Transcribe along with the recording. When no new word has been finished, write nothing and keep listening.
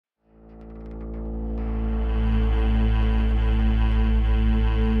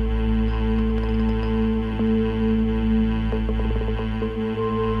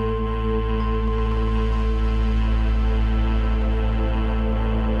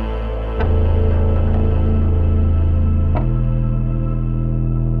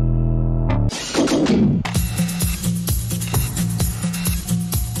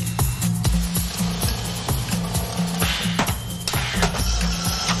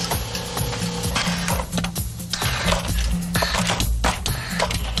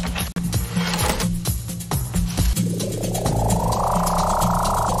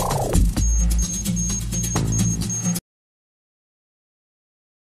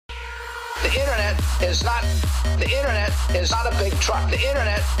The internet is not a big truck. The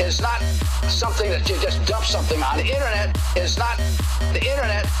internet is not something that you just dump something on. The internet is not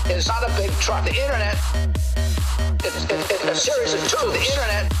a big truck. The internet it's a series of tubes. The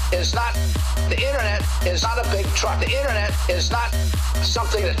internet is not a big truck. The internet is not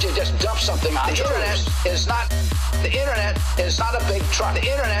something that you just dump something on. The internet is not a big truck. The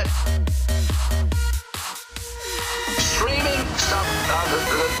internet streaming stuff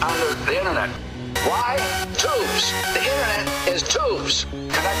on the internet. Why? Tubes. The internet is tubes.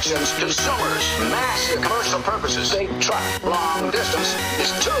 Connections, consumers, massive commercial purposes. Big truck, long distance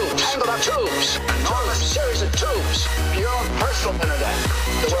is tubes. Tangled up tubes. Enormous series of tubes. Your own personal internet.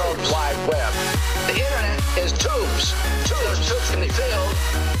 The World Wide Web. The internet is tubes. Those tubes can be filled.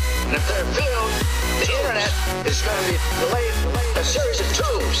 And if they're filled, the internet is going to be a series of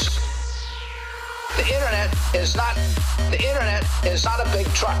tubes. The internet is not a big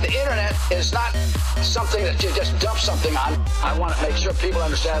truck. The internet is not something that you just dump something on. I want to make sure people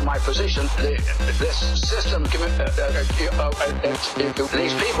understand my position. This system, these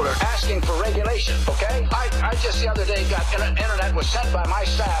people are asking for regulation, okay? I just the other day got internet was sent by my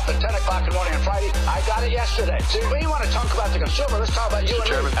staff at 10 o'clock in the morning on Friday. I got it yesterday. See, we want to talk about the consumer. Let's talk about you and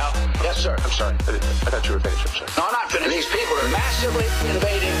Chairman, me. Yes, sir. I'm sorry. I thought you were finished. I'm sorry. No, I'm not finished. These people are massively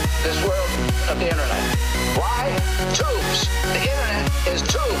invading this world of the internet. Why? Tubes. The internet is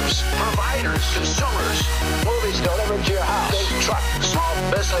tubes. Providers, consumers, movies delivered to your house. Big truck, small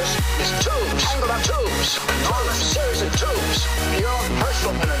business is tubes. Tangled up tubes. Enormous series of tubes. Your own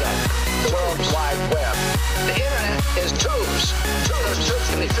personal internet. The World Wide Web. The internet is tubes. Those tubes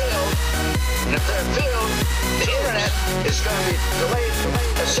can be filled. And if they're filled, the internet is going to be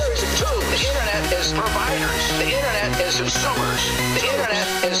a series of tubes. The internet is providers. The internet is consumers. The internet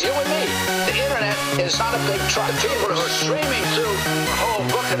is you and me. The internet is not a big truck. The people who are streaming through a whole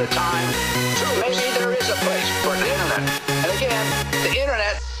book at a time, maybe there is a place for the internet. And again, the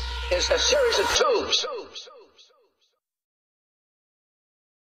internet is a series of tubes.